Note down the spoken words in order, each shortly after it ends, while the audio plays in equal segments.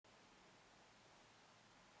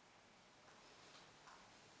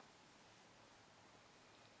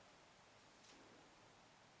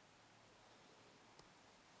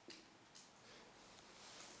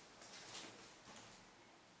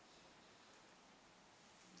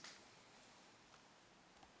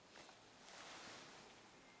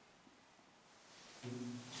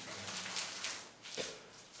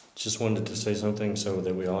Just wanted to say something so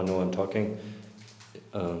that we all know I'm talking.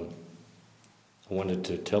 I wanted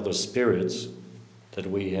to tell the spirits that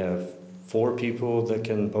we have 4 people that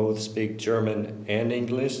can both speak German and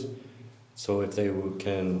English. So if they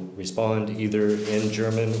can respond either in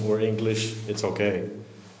German or English, it's okay.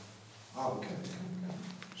 Okay.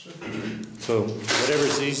 Sure. So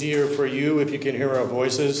whatever's easier for you, if you can hear our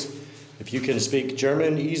voices, if you can speak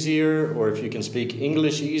German easier or if you can speak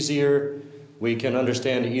English easier, we can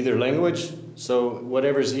understand either language. So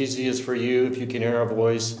whatever's easiest for you, if you can hear our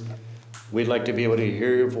voice, we'd like to be able to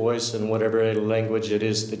hear your voice in whatever language it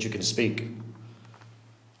is that you can speak.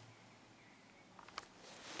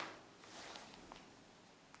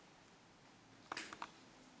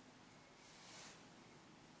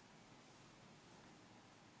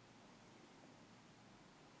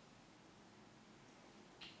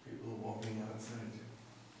 People walking outside.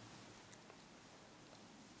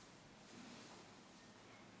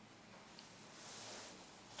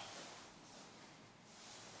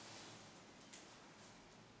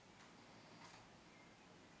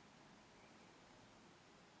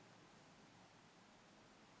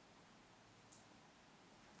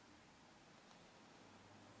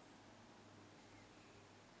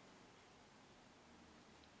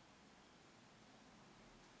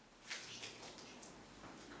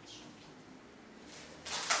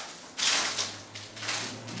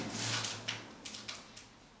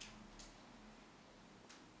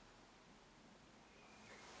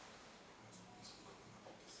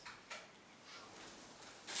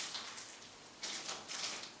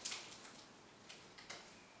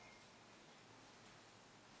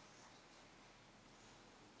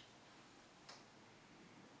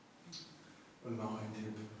 Und noch ein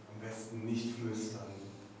Tipp, am besten nicht flüstern.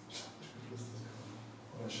 Ich habe nicht geflüstert gerade.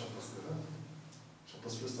 Oder ich habe was gehört. Ich habe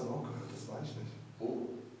das Flüstern auch gehört, das war ich nicht. Wo?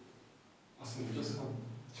 Hast du nicht geflüstert?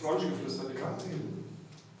 Ich habe auch nicht geflüstert. Ganz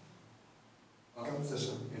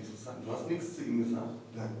sicher. Interessant. Du hast nichts zu ihm gesagt?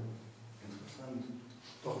 Nein. Interessant.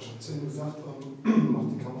 Doch, ich habe zu ihm gesagt, mach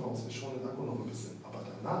die Kamera aus, wir schauen den Akku noch ein bisschen. Aber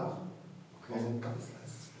danach war so ein ganz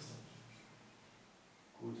leises Flüstern.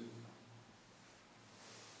 Gut.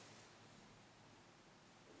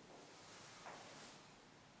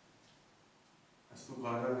 Hast du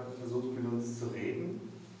gerade versucht, mit uns zu reden?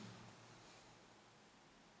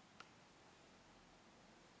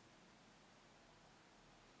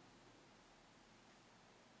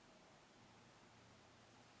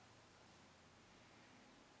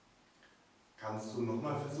 Kannst du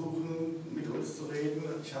nochmal versuchen, mit uns zu reden?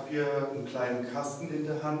 Ich habe hier einen kleinen Kasten in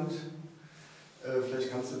der Hand.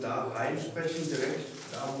 Vielleicht kannst du da reinsprechen, direkt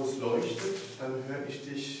da, wo es leuchtet. Dann höre ich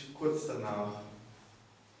dich kurz danach.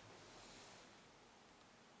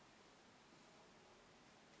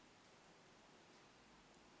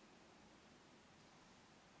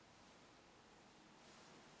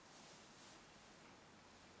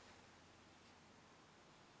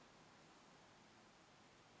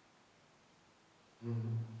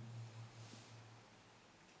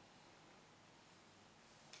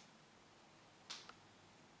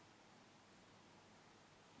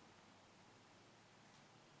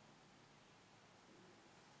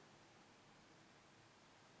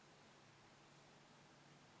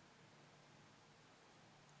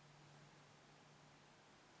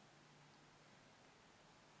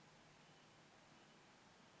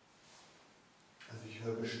 Also ich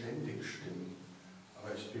höre beständig Stimmen,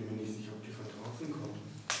 aber ich bin mir nicht sicher, ob die von draußen kommen.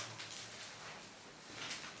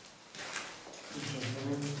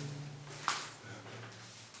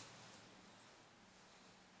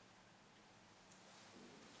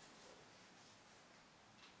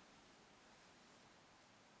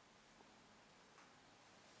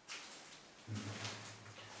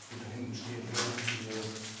 Und da hinten steht diese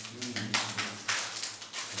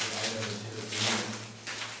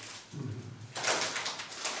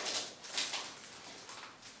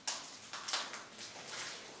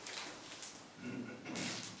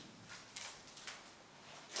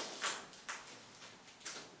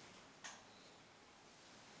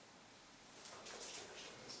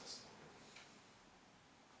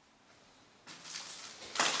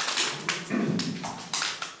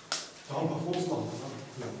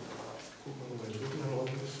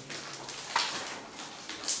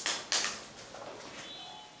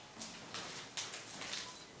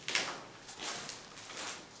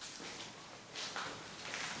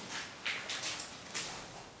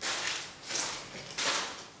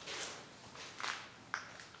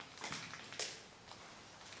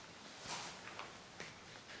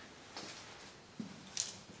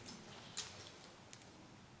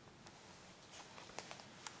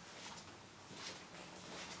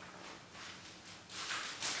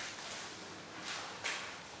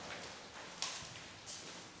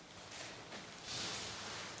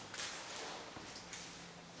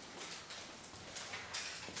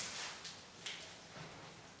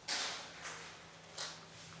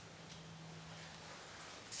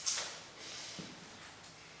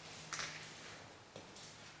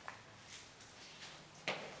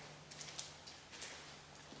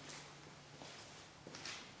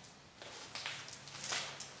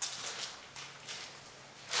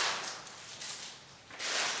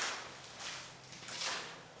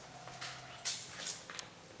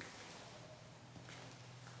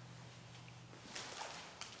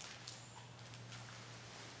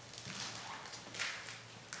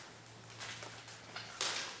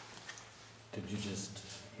you just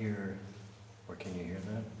hear, or can you hear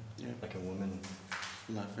that? Yeah. Like a woman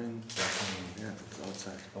Laughing. laughing? Yeah, it's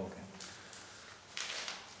outside. Oh, okay.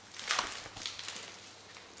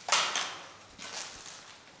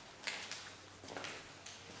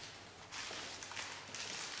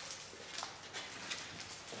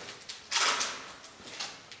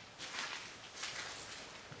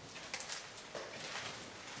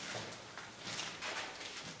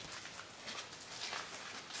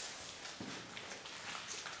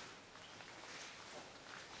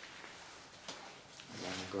 I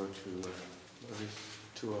want to go to, what is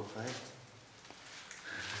 205?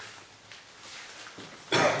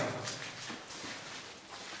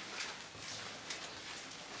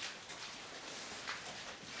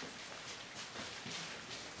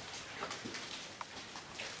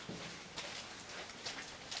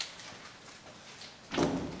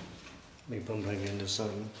 Let me bumping into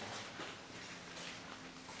something.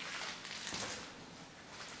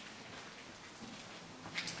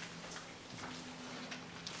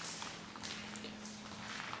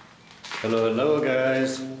 Hello, hello,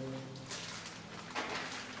 guys.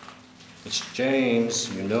 It's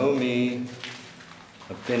James. You know me.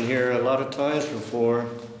 I've been here a lot of times before.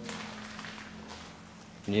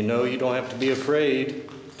 And you know you don't have to be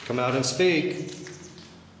afraid. Come out and speak.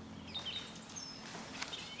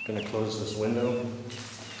 Gonna close this window.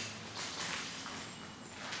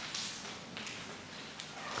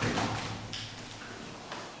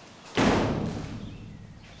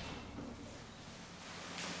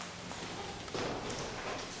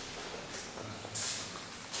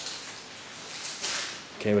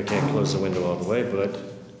 Okay, we can't close the window all the way, but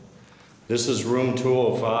this is room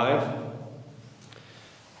 205.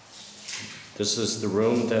 This is the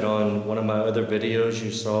room that on one of my other videos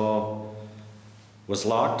you saw was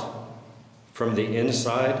locked from the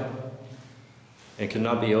inside and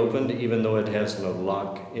cannot be opened even though it has no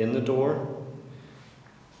lock in the door.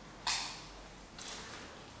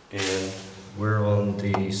 And we're on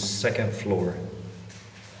the second floor.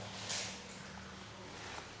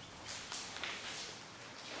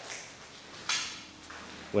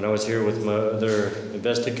 When I was here with my other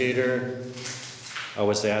investigator, I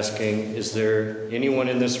was asking, is there anyone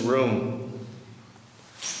in this room?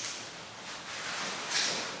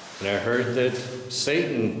 And I heard that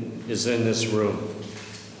Satan is in this room.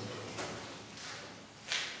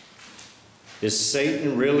 Is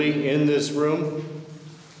Satan really in this room?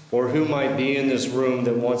 Or who might be in this room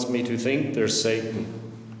that wants me to think there's Satan?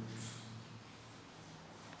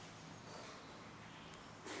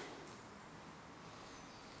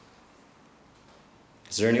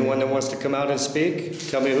 Is there anyone that wants to come out and speak?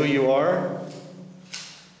 Tell me who you are.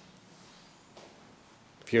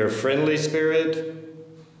 If you're a friendly spirit,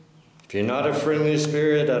 if you're not a friendly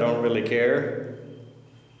spirit, I don't really care.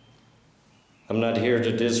 I'm not here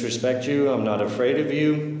to disrespect you. I'm not afraid of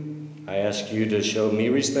you. I ask you to show me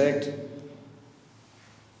respect.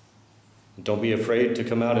 Don't be afraid to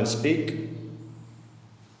come out and speak.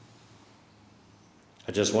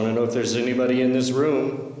 I just want to know if there's anybody in this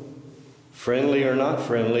room, friendly or not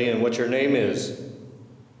friendly, and what your name is.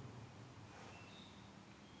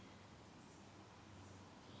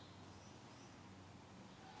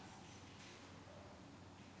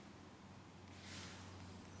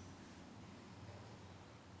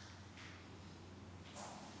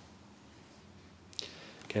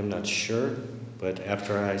 Okay, I'm not sure, but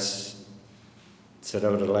after I said I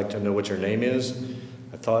would like to know what your name is,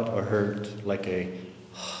 I thought I heard like a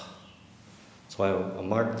so I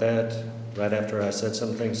marked that right after I said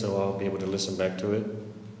something, so I'll be able to listen back to it.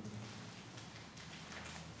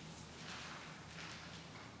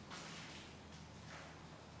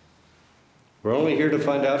 We're only here to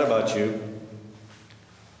find out about you.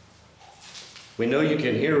 We know you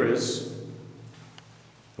can hear us.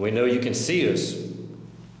 We know you can see us.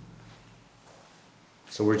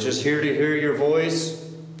 So we're just here to hear your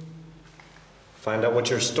voice, find out what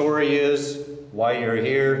your story is, why you're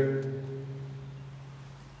here.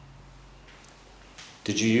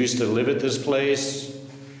 Did you used to live at this place?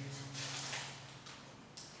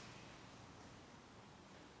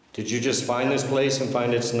 Did you just find this place and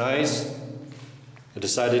find it's nice and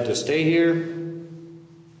decided to stay here?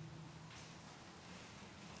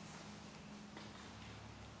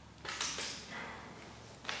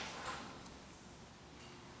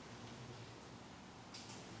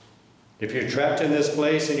 If you're trapped in this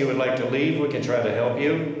place and you would like to leave, we can try to help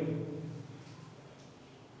you.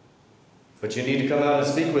 But you need to come out and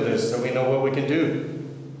speak with us so we know what we can do.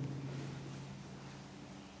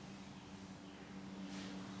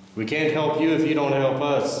 We can't help you if you don't help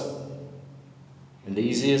us. And the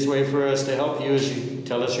easiest way for us to help you is you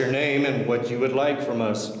tell us your name and what you would like from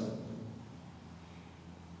us.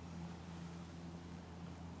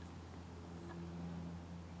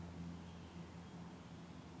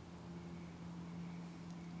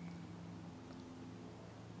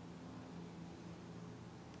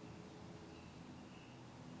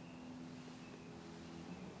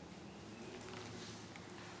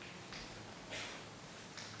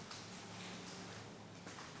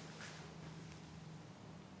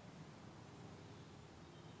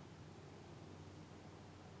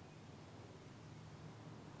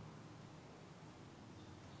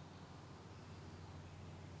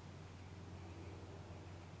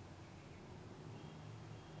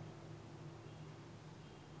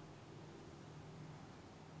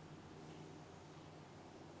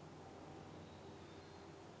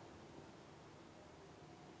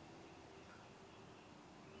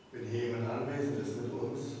 Wenn hier jemand anwesend ist mit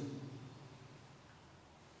uns.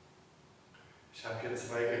 Ich habe hier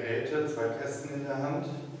 2 Geräte, 2 Kästen in der Hand.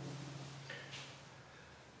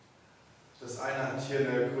 Das eine hat hier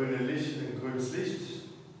ein grünes Licht.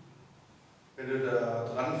 Wenn du da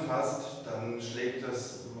dran fasst, dann schlägt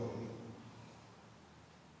das,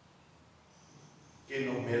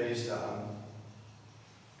 gehen noch mehr Lichter an.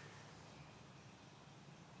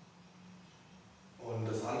 Und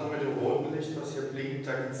das andere mit dem roten Licht, was hier blinkt,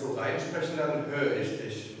 da kannst du reinsprechen, dann höre ich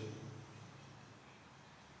dich.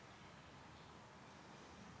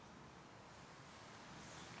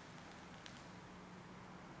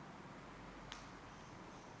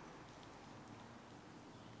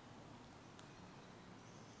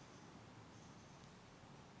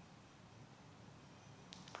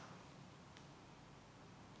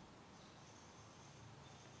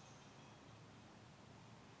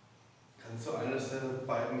 Kannst du eines der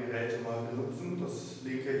beiden Geräte mal benutzen, das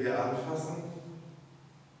linke hier anfassen?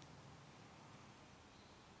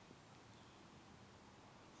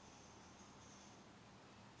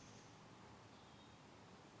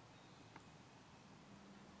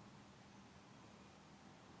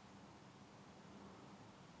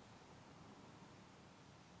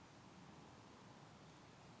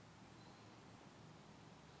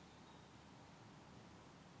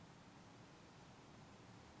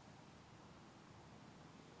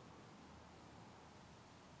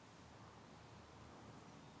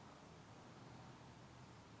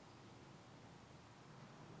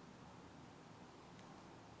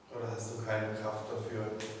 Oder hast du keine Kraft dafür?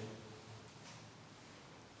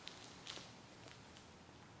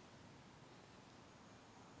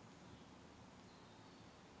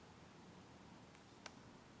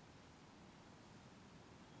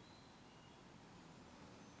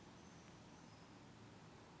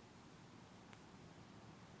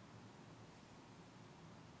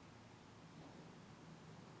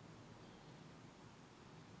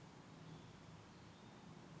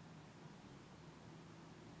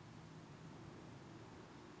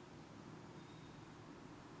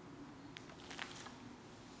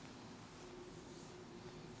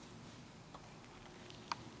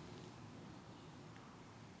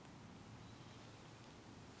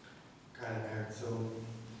 Keine Reaktion.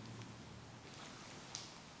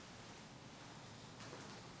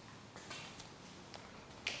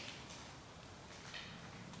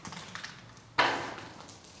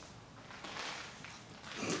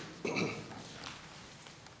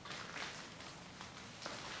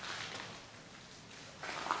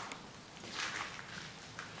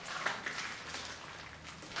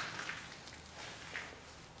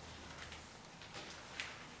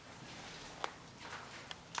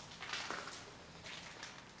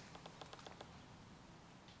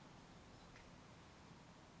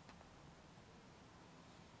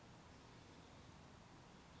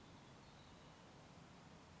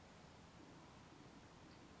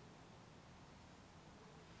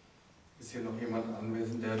 Ist hier noch jemand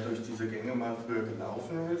anwesend, der durch diese Gänge mal früher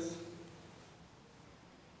gelaufen ist?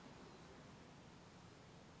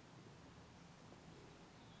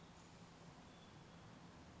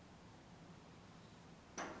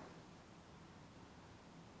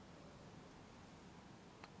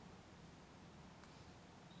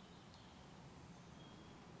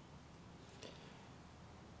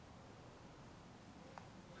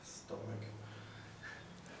 Stomach.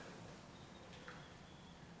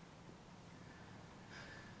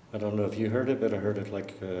 I don't know if you heard it, but I heard it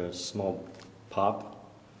like a small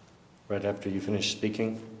pop right after you finished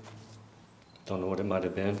speaking. Don't know what it might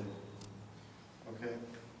have been. Okay.